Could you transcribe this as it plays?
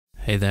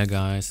Hey there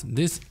guys,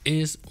 this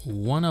is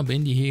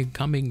OneUpIndie here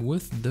coming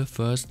with the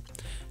first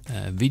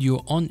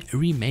video on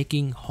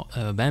remaking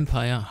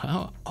Vampire.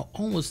 I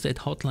almost said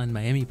Hotline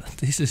Miami, but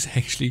this is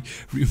actually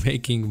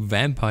remaking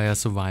Vampire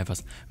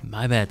Survivors.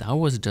 My bad, I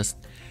was just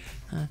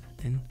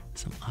in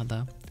some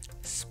other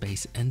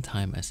space and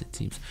time as it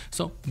seems.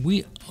 So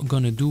we are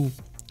gonna do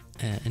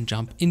and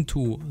jump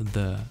into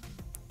the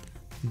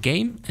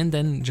game and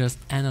then just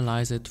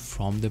analyze it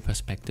from the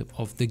perspective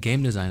of the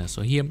game designer.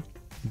 So here,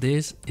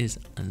 this is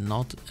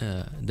not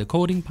the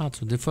coding part,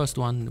 so the first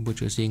one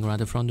which you're seeing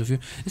right in front of you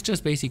is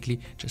just basically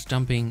just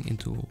jumping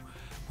into,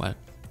 well,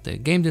 the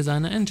game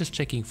designer and just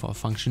checking for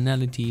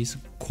functionalities,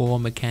 core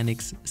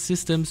mechanics,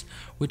 systems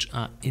which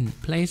are in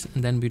place,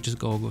 and then we just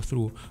go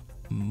through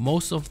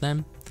most of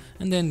them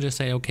and then just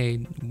say, okay,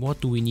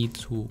 what do we need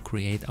to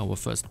create our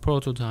first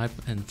prototype?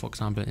 And for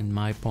example, in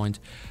my point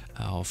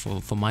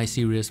for my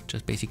series,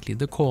 just basically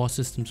the core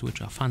systems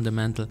which are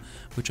fundamental,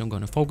 which I'm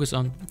going to focus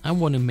on. I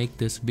want to make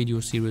this video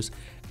series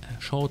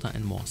shorter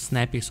and more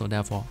snappy, so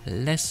therefore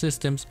less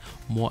systems,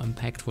 more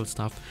impactful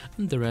stuff,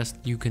 and the rest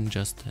you can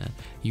just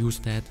use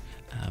that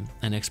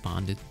and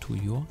expand it to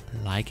your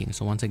liking.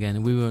 So once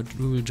again, we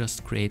will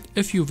just create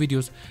a few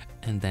videos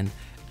and then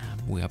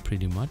we are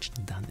pretty much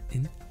done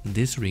in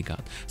this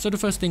regard. So the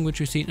first thing which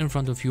you see in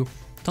front of you,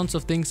 tons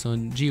of things. So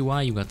in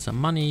GUI you got some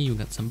money, you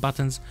got some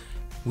buttons.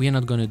 We are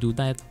not going to do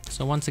that.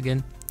 So once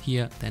again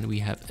here then we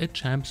have a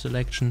champ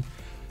selection,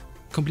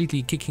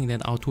 completely kicking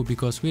that out too,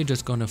 because we're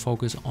just going to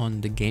focus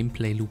on the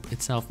gameplay loop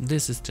itself.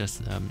 This is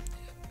just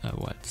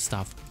well,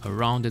 stuff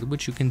around it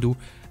which you can do.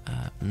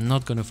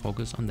 Not going to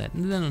focus on that.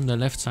 And then on the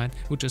left side,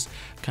 which is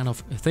kind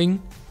of a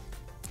thing,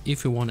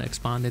 if you want to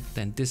expand it,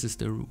 then this is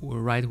the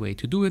right way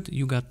to do it.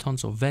 You got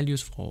tons of values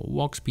for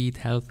walk speed,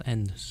 health,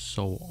 and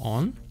so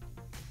on.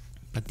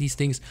 But these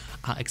things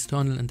are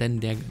external and then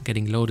they're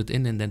getting loaded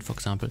in, and then, for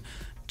example,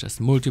 just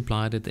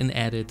multiplied it and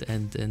added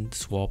and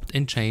swapped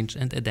and changed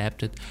and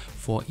adapted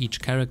for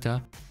each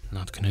character.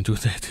 Not gonna do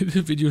that in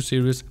the video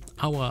series.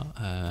 Our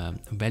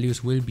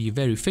values will be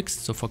very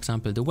fixed. So for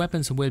example, the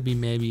weapons will be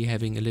maybe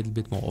having a little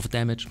bit more of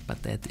damage,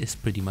 but that is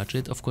pretty much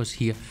it. Of course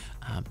here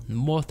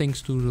more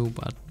things to do,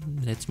 but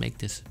let's make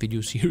this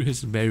video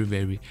series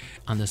very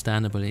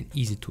understandable and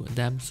easy to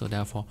adapt. So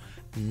therefore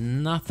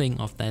nothing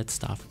of that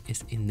stuff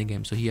is in the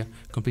game. So here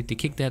completely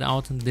kick that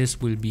out, and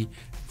this will be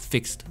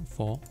fixed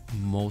for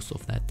most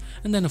of that.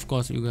 And then of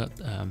course you got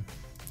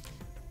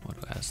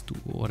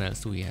what else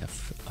do we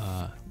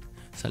have?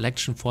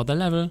 Selection for the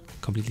level,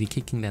 completely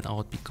kicking that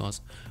out because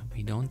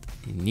we don't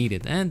need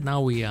it. And now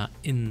we are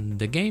in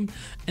the game,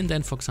 and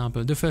then for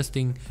example the first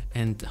thing,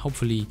 and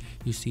hopefully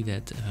you see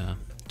that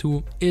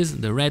too, is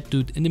the red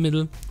dude in the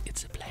middle.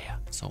 It's a player,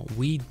 so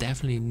we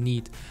definitely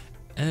need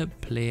a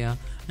player.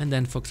 And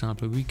then for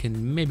example we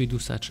can maybe do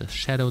such a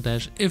shadow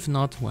dash. If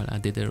not, well, I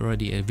did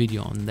already a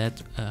video on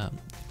that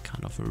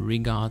kind of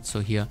regard.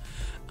 So here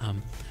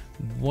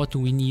what do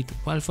we need?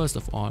 Well, first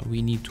of all,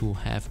 we need to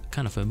have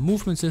kind of a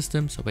movement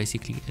system. So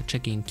basically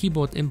checking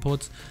keyboard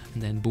inputs,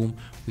 and then boom,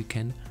 we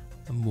can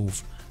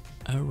move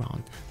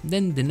around.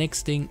 Then the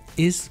next thing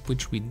is,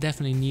 which we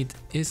definitely need,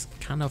 is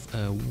kind of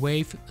a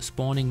wave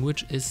spawning,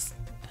 which is,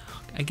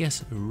 I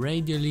guess,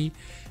 radially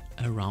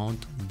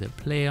around the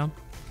player.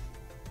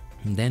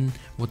 And then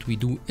what we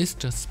do is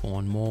just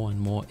spawn more and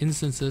more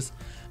instances,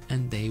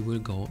 and they will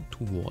go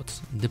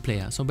towards the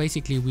player. So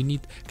basically we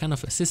need kind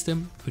of a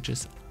system which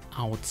is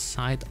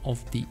outside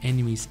of the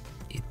enemies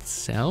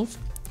itself,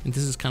 and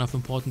this is kind of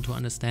important to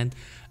understand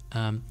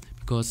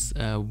because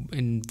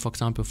for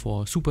example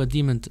for Super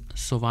Demon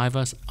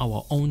Survivors,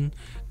 our own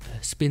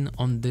spin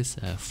on this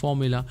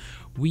formula,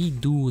 we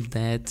do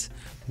that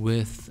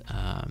with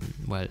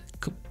well,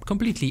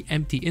 completely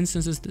empty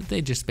instances.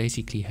 They just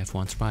basically have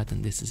one sprite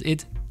and this is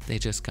it. They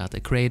just got a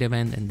create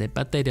event, and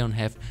but they don't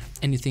have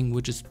anything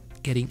which is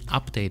getting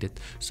updated.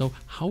 So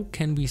how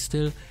can we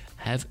still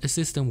have a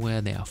system where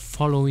they are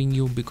following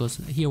you? Because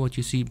here what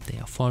you see, they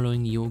are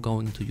following you,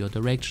 going to your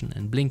direction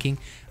and blinking.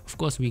 Of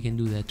course we can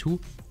do that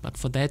too, but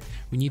for that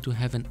we need to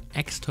have an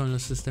external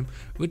system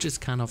which is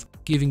kind of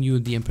giving you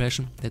the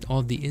impression that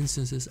all the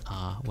instances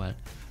are, well,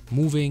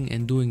 moving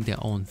and doing their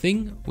own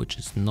thing, which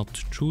is not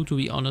true, to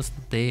be honest.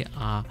 They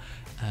are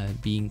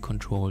being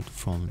controlled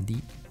from the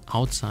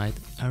outside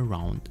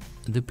around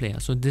the player.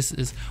 So this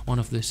is one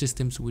of the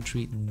systems which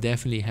we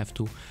definitely have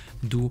to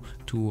do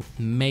to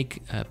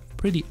make a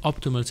pretty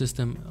optimal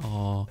system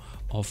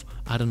of,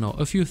 I don't know,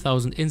 a few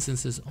thousand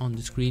instances on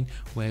the screen,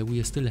 where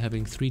we are still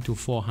having 300 to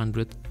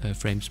 400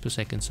 frames per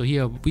second. So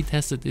here we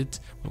tested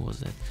it, what was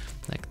that,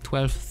 like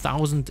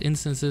 12,000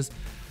 instances.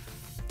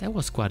 That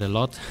was quite a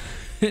lot.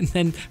 And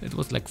then it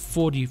was like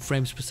 40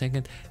 frames per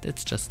second.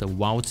 That's just a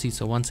wowzy.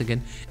 So once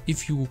again,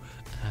 if you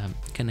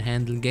can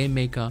handle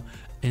GameMaker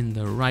in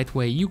the right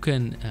way, you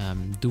can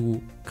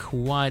do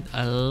quite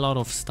a lot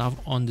of stuff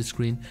on the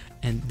screen,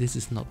 and this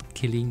is not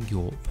killing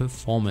your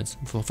performance.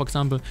 For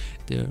example,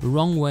 the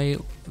wrong way,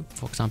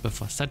 for example,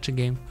 for such a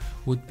game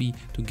would be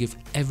to give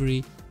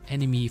every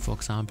enemy, for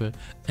example,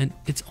 and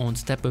its own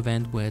step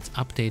event where it's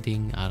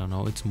updating, I don't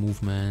know, its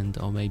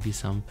movement or maybe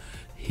some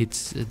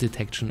hits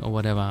detection or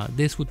whatever.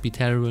 This would be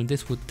terrible.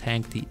 This would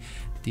tank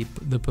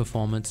the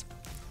performance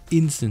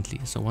instantly.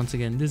 So once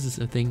again, this is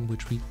a thing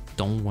which we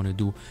don't want to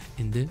do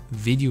in the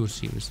video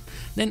series.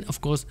 Then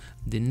of course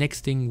the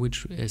next thing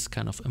which is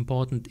kind of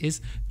important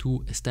is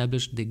to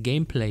establish the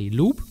gameplay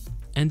loop,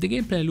 and the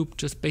gameplay loop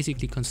just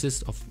basically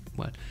consists of,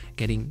 well,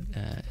 getting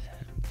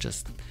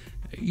just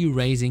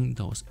erasing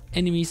those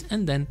enemies,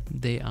 and then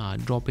they are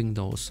dropping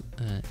those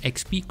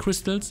XP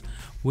crystals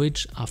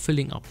which are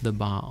filling up the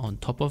bar on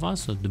top of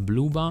us, so the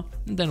blue bar,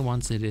 and then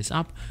once it is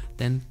up,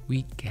 then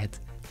we get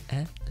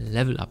a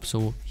level up.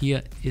 So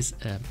here is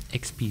a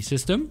XP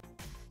system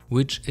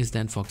which is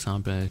then, for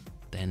example,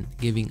 then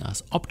giving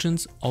us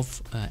options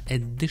of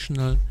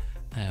additional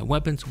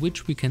weapons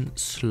which we can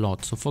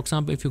slot. So for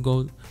example, if you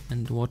go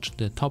and watch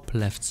the top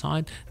left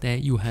side, there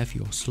you have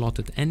your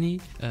slotted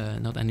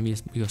not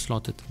enemies, your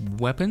slotted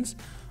weapons.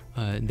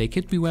 They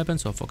could be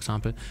weapons, or for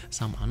example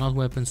some are not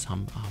weapons,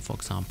 some are, for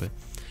example,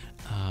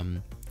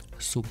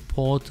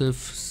 supportive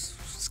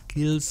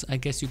skills, I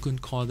guess you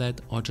could call that,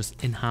 or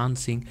just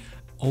enhancing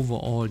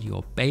overall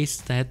your base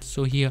stat.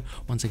 So here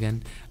once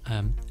again,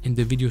 in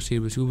the video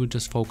series we will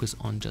just focus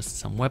on just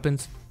some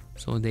weapons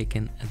so they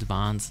can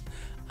advance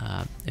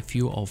a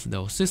few of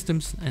those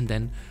systems, and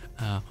then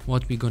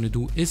what we're going to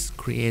do is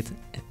create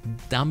a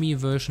dummy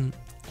version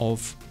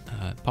of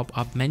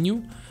pop-up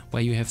menu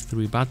where you have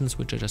 3 buttons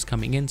which are just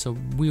coming in. So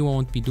we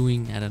won't be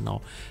doing, I don't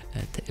know,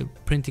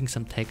 printing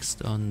some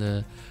text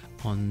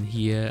on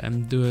here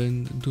and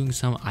doing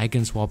some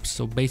icon swaps.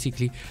 So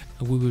basically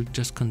we will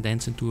just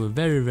condense into a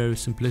very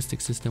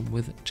simplistic system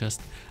with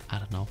just, I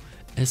don't know,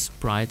 a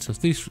sprite. So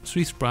these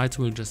 3 sprites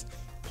will just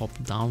pop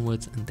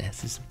downwards, and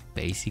that is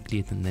basically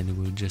it, and then it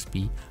will just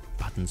be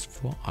buttons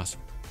for us.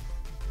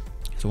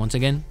 So once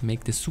again,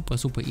 make this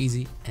super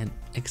easy and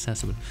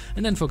accessible.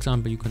 And then for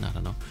example, you can, I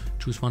don't know,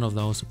 choose one of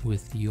those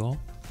with your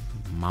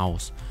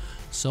mouse.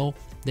 So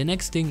the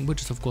next thing,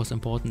 which is of course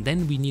important,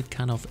 then we need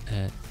kind of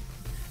a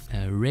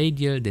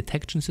radial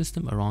detection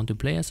system around the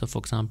player. So for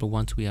example,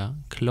 once we are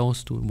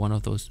close to one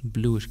of those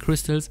bluish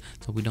crystals,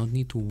 so we don't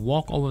need to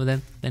walk over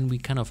them, then we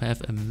kind of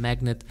have a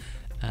magnet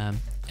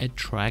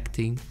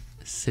attracting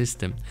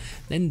system.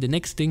 Then the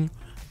next thing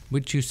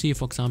which you see,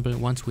 for example,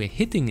 once we're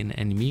hitting an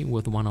enemy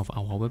with one of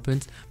our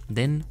weapons,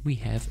 then we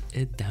have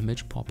a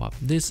damage pop-up.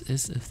 This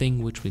is a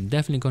thing which we're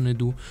definitely gonna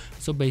do.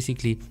 So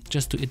basically,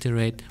 just to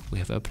iterate, we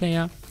have a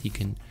player, he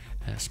can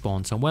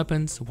spawn some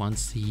weapons.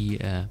 Once he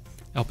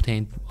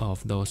obtained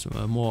of those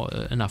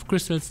enough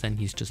crystals, then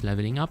he's just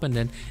leveling up, and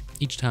then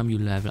each time you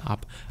level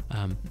up,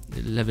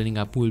 leveling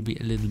up will be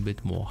a little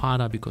bit more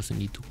harder because you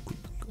need to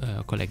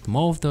collect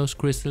more of those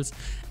crystals,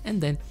 and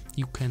then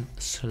you can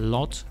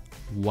slot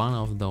one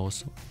of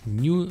those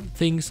new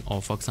things,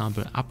 or for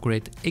example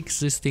upgrade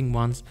existing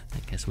ones. I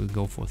guess we'll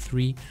go for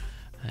 3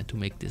 to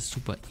make this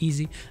super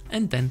easy,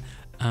 and then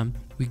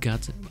we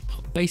got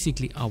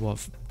basically our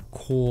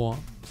core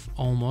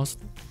almost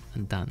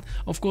done.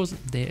 Of course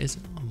there is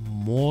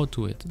more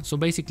to it, so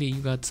basically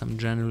you got some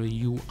general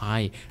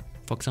UI.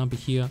 For example,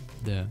 here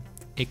the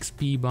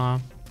XP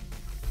bar,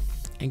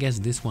 I guess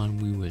this one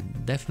we will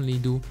definitely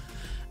do.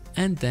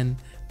 And then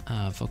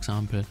for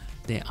example,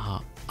 there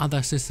are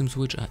other systems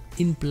which are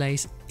in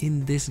place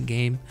in this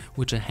game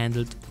which are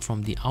handled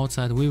from the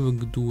outside. We will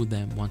do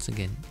them once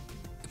again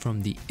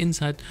from the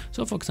inside.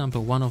 So for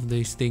example, one of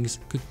these things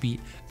could be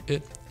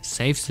a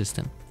save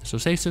system. So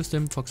save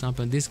system, for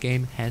example, this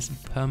game has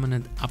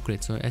permanent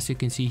upgrades. So as you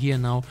can see here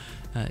now,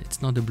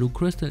 it's not a blue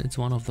crystal, it's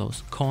one of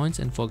those coins,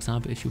 and for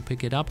example, if you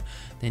pick it up,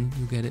 then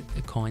you get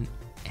a coin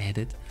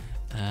added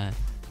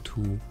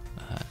to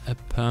a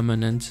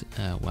permanent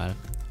well,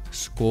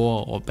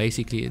 score, or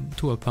basically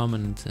to a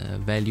permanent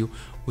value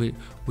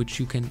which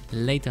you can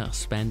later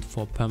spend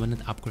for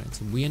permanent upgrades.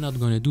 We are not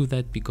going to do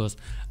that because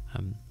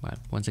well,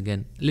 once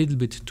again, a little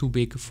bit too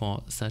big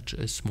for such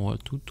a small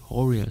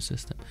tutorial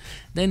system.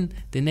 Then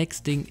the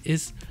next thing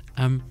is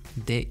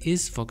there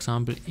is, for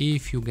example,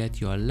 if you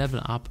get your level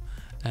up,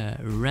 a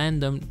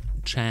random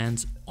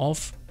chance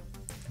of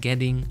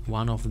getting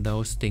one of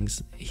those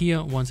things.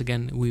 Here once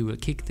again we will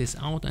kick this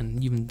out,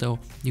 and even though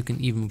you can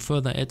even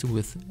further add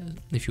with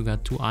if you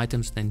got 2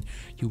 items, then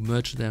you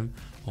merge them,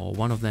 or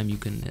one of them you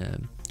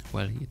can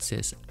well, it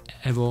says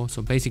Evo,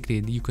 so basically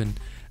you can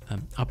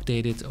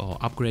update it or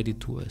upgrade it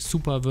to a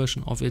super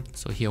version of it.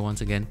 So here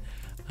once again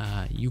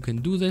you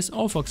can do this,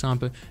 or for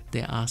example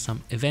there are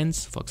some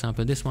events. For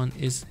example, this one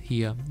is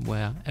here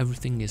where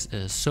everything is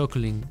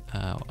circling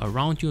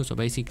around you. So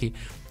basically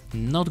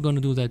not going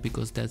to do that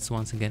because that's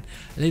once again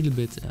a little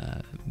bit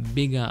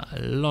bigger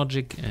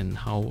logic and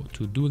how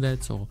to do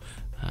that, so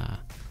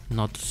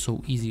not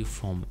so easy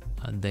from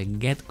the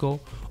get-go.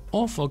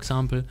 Or for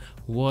example,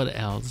 what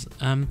else?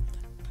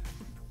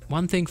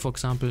 One thing, for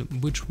example,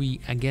 which we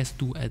I guess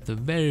do at the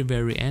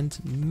very end,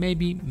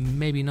 maybe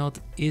not,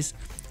 is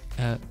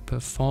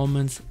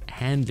performance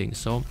handling.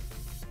 So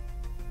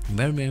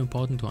very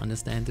important to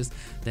understand is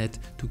that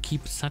to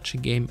keep such a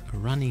game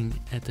running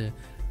at a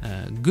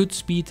good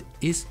speed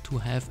is to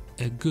have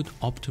a good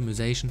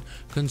optimization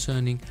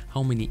concerning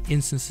how many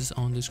instances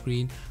on the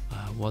screen,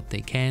 what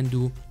they can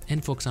do,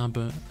 and for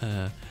example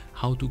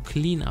how to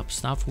clean up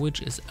stuff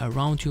which is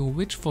around you,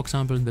 which for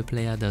example the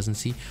player doesn't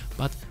see,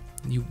 but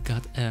you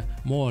got a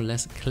more or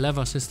less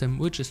clever system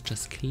which is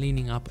just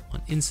cleaning up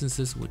on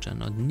instances which are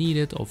not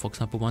needed, or for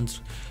example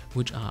ones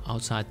which are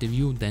outside the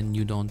view, then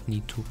you don't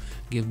need to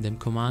give them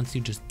commands,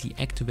 you just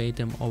deactivate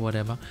them or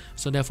whatever.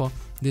 So therefore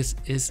this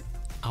is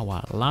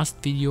our last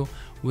video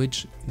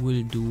which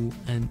will do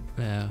and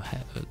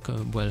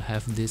will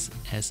have this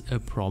as a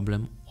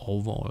problem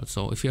overall.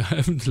 So if you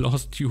haven't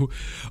lost you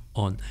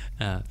on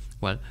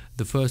well,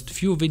 the first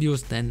few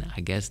videos, then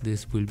I guess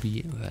this will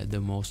be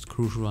the most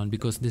crucial one,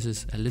 because this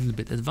is a little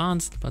bit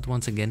advanced, but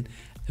once again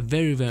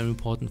very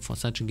important for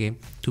such a game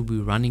to be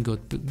running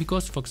good.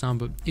 Because for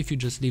example, if you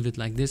just leave it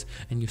like this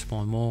and you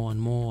spawn more and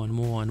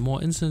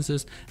more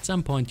instances, at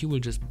some point you will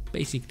just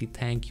basically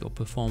tank your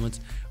performance,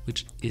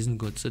 which isn't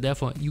good. So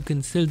therefore you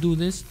can still do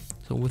this.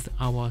 So with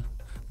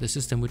the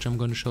system which I'm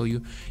going to show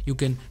you, you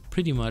can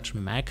pretty much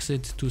max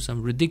it to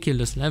some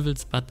ridiculous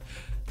levels, but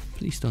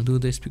please don't do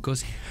this,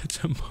 because at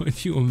some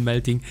point you are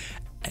melting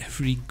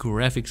every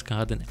graphics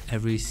card and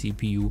every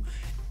CPU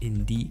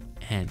in the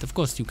end. Of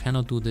course you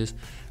cannot do this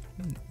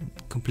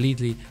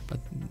completely, but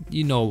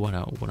you know what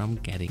I'm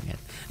getting at.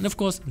 And of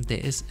course there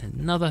is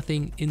another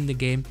thing in the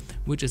game,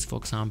 which is for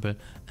example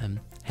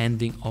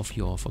handling of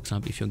your, for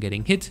example, if you're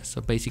getting hit,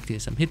 so basically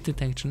some hit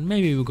detection.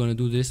 Maybe we're gonna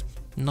do this,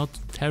 not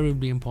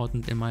terribly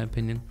important in my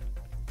opinion.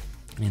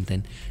 And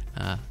then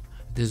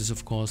this is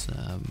of course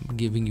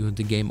giving you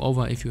the game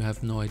over if you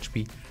have no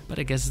HP, but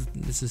I guess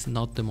this is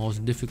not the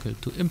most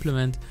difficult to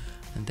implement,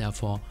 and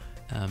therefore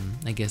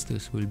I guess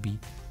this will be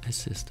a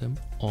system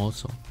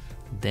also.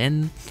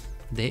 Then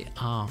there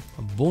are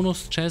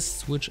bonus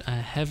chests which I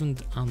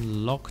haven't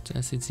unlocked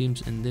as it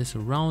seems in this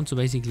round, so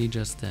basically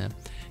just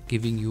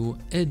giving you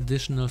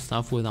additional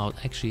stuff without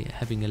actually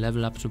having a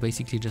level up, so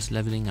basically just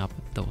leveling up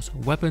those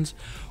weapons,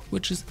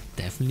 which is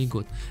definitely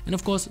good. And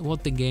of course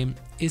what the game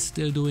is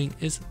still doing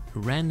is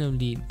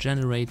randomly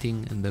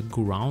generating the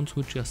ground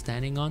which you're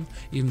standing on.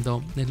 Even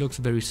though it looks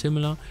very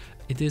similar,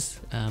 it is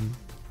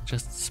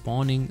just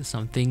spawning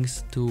some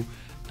things to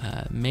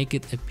make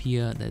it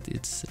appear that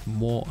it's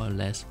more or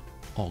less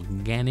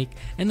organic.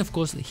 And of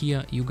course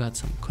here you got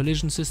some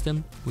collision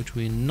system, which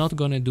we're not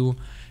gonna do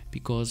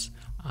because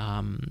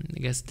I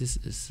guess this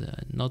is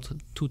not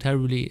too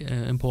terribly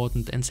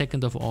important. And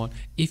second of all,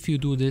 if you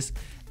do this,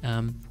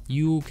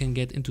 you can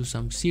get into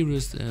some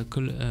serious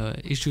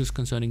issues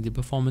concerning the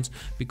performance,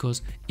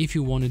 because if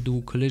you want to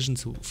do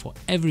collisions for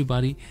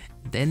everybody,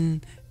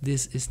 then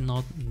this is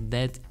not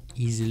that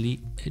easily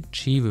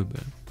achievable.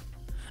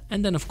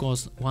 And then of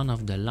course one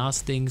of the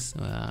last things,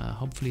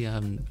 hopefully I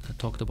haven't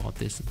talked about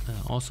this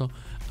also,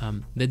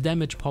 the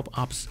damage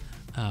pop-ups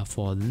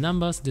for the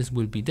numbers. This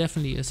will be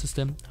definitely a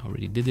system. I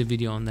already did a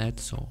video on that,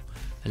 so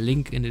a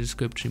link in the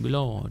description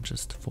below, or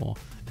just for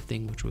a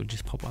thing which will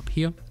just pop up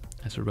here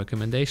as a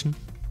recommendation.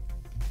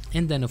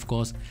 And then of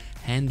course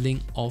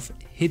handling of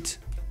hit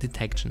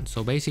detection.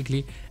 So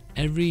basically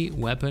every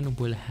weapon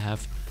will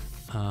have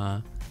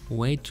a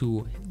way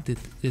to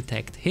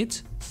detect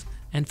hits.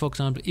 And for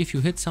example, if you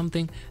hit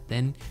something,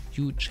 then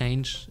you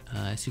change,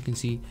 as you can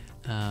see,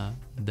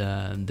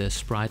 the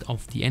sprite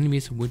of the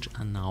enemies, which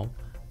are now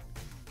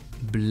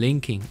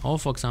blinking. Or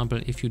for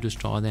example, if you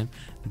destroy them,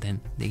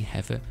 then they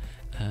have a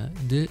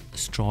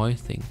destroy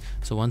thing.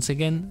 So once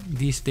again,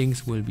 these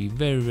things will be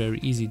very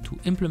easy to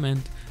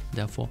implement,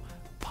 therefore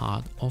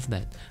part of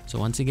that. So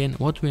once again,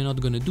 what we're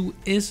not going to do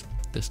is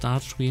the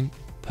start screen,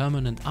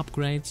 permanent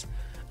upgrades,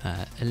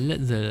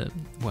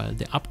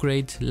 the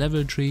upgrade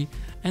level tree,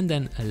 and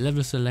then a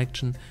level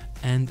selection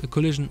and a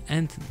collision,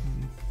 and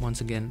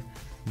once again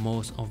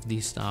most of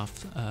these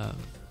stuff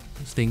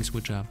things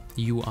which are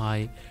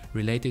UI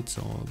related,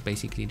 so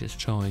basically just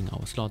showing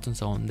our slots and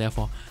so on.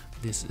 Therefore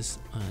this is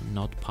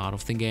not part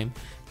of the game.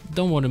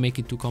 Don't want to make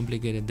it too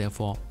complicated,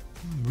 therefore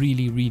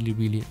really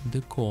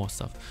the core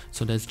stuff.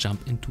 So let's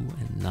jump into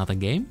another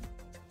game.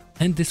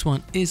 And this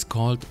one is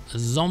called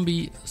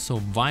Zombie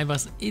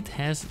Survivors. It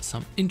has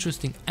some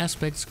interesting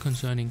aspects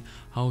concerning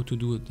how to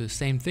do the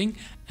same thing.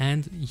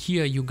 And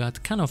here you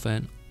got kind of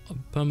a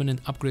permanent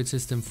upgrade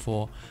system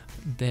for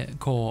the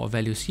core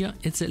values here.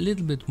 It's a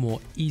little bit more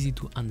easy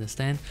to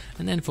understand.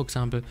 And then for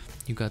example,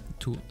 you got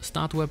two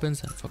start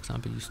weapons. And for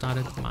example, you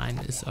started, mine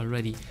is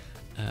already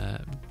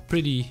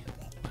pretty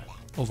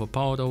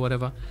overpowered or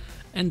whatever.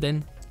 And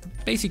then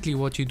basically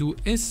what you do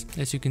is,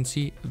 as you can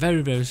see,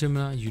 very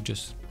similar. You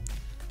just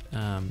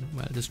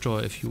destroy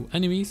a few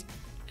enemies,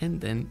 and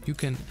then you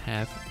can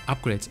have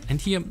upgrades. And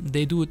here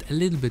they do it a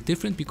little bit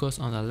different, because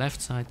on the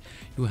left side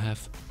you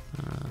have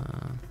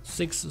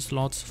 6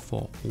 slots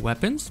for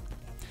weapons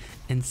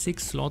and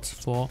 6 slots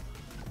for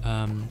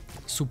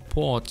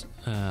support,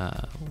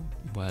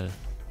 well,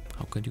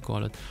 how could you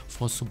call it,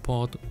 for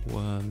support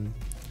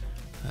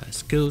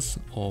skills,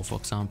 or for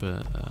example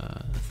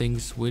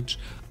things which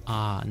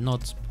are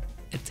not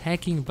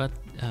attacking but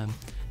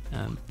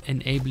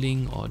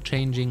enabling or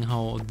changing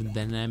how the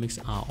dynamics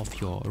are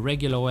of your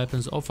regular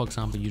weapons, or for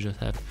example you just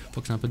have, for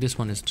example, this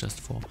one is just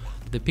for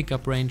the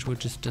pickup range,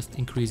 which is just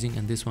increasing,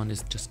 and this one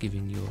is just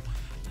giving you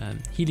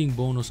healing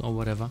bonus or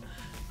whatever.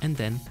 And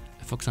then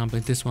for example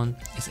this one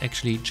is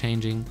actually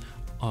changing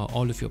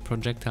all of your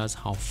projectiles,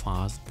 how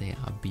fast they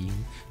are being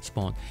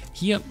spawned.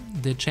 Here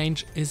the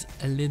change is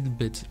a little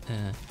bit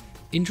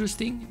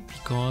interesting,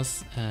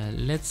 because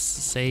let's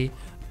say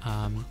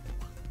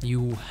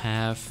you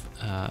have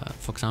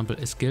for example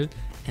a skill,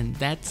 and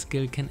that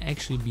skill can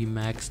actually be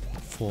maxed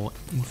for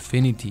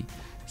infinity.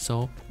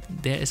 So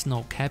there is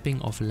no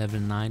capping of level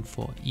 9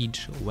 for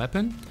each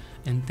weapon,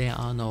 and there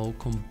are no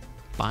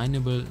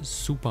combinable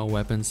super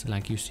weapons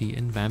like you see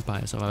in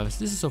Vampire Survivors.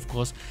 This is of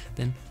course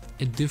then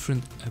a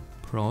different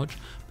approach,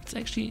 but it's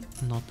actually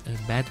not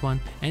a bad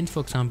one. And for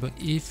example,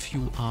 if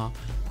you are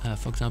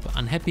for example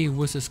unhappy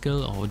with a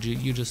skill, or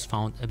you just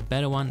found a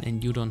better one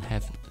and you don't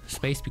have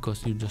space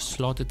because you just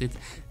slotted it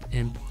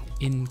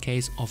in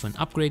case of an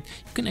upgrade,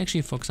 you can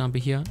actually, for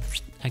example here,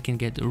 I can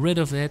get rid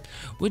of that,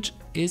 which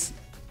is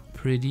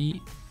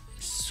pretty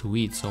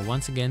sweet. So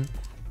once again,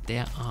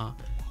 there are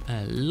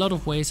a lot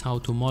of ways how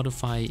to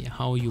modify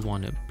how you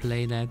want to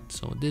play that.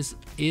 So this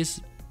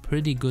is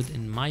pretty good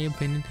in my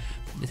opinion.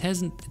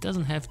 It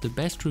doesn't have the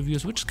best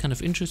reviews, which is kind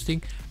of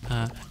interesting.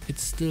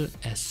 It's still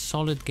a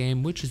solid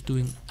game which is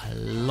doing a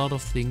lot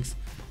of things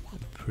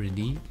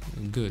pretty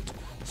good.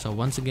 So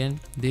once again,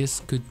 this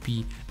could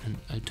be an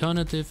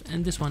alternative,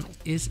 and this one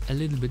is a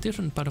little bit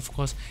different, but of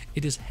course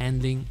it is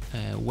handling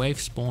wave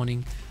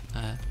spawning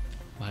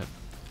well,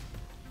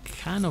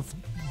 kind of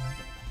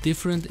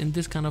different in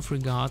this kind of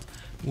regard,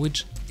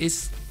 which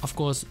is of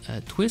course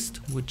a twist,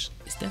 which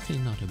is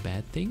definitely not a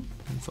bad thing.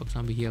 And for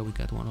example here we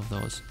got one of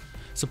those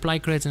supply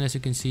crates, and as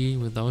you can see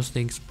with those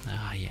things,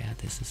 yeah,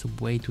 this is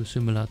way too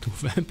similar to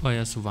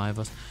Vampire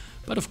Survivors,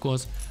 but of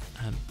course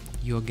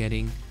you're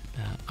getting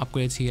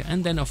upgrades here,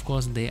 and then of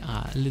course they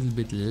are a little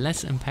bit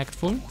less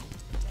impactful.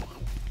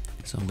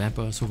 So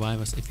Vampire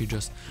Survivors, if you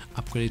just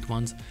upgrade it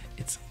once,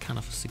 it's kind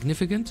of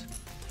significant,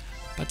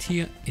 but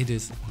here it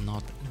is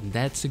not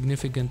that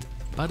significant.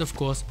 But of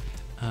course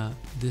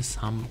this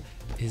sum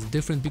is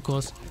different,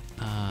 because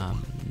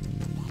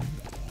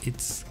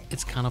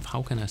it's kind of,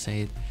 how can I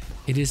say it,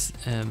 it is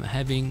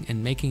having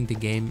and making the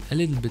game a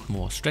little bit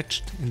more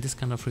stretched in this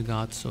kind of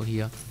regard. So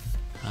here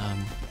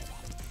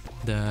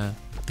the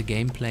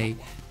gameplay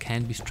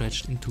can be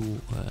stretched into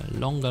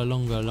longer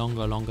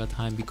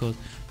time, because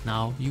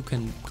now you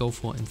can go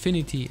for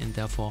infinity, and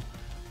therefore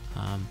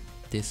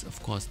this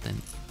of course then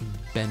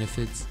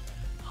benefits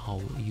how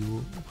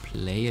you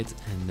play it.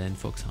 And then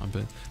for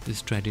example the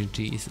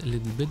strategy is a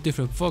little bit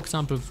different. For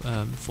example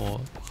for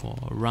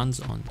runs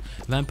on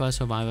Vampire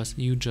Survivors,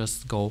 you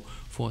just go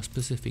for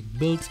specific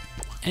builds,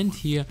 and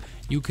here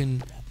you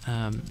can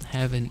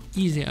have an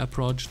easier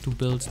approach to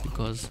builds,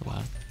 because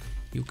well,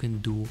 you can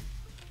do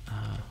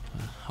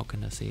how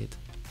can I say it,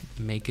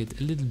 make it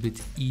a little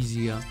bit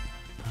easier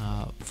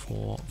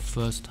for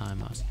first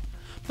timers.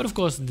 But of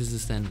course this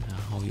is then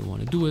how you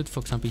want to do it.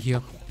 For example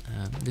here,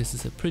 this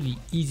is a pretty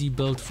easy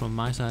build from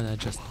my side. I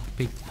just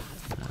picked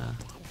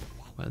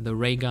well, the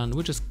ray gun,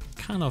 which is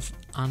kind of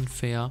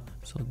unfair.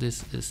 So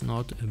this is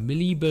not a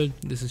melee build,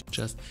 this is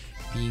just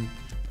being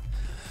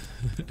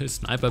a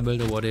sniper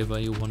build or whatever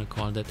you want to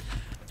call that,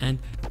 and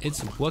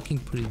it's working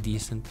pretty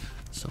decent.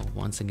 So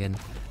once again,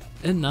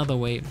 another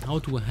way how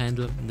to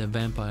handle the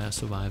Vampire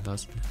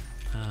Survivors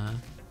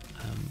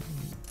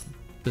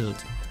build.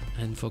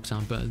 And for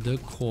example the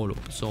core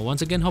loop. So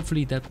once again,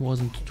 hopefully that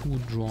wasn't too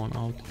drawn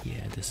out.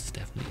 Yeah, this is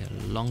definitely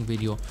a long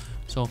video,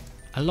 so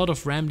a lot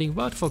of rambling,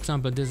 but for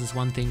example this is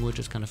one thing which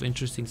is kind of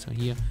interesting. So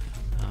here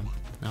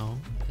now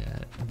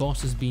the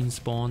boss is being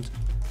spawned.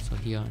 So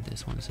here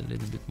this one is a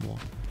little bit more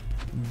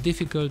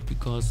difficult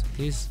because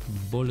his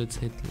bullets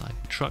hit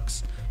like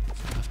trucks,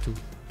 so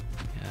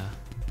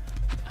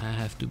I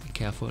have to be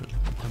careful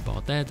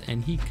about that,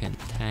 and he can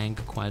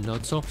tank quite a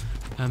lot. So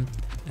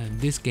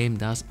this game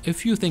does a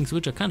few things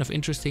which are kind of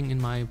interesting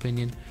in my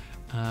opinion,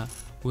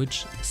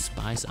 which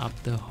spice up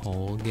the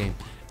whole game.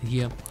 And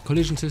here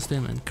collision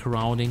system and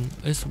crowding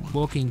is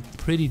working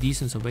pretty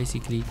decent. So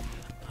basically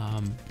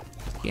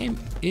game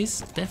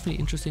is definitely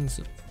interesting,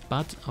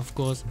 but of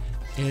course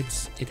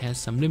it has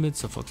some limits.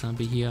 So for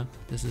example here,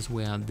 this is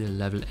where the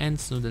level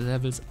ends, so the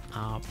levels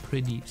are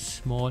pretty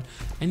small,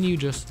 and you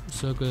just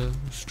circle,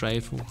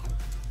 strafe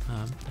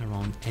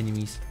around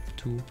enemies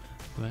to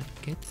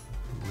get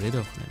rid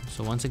of them.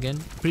 So once again,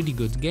 pretty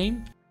good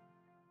game.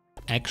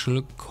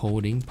 Actual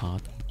coding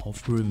part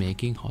of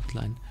Remaking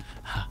Hotline.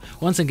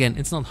 Once again,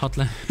 it's not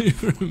Hotline,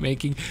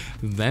 Remaking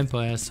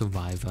Vampire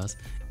Survivors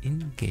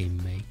in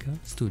GameMaker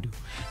Studio.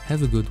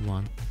 Have a good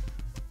one.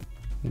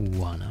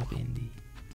 One up indie.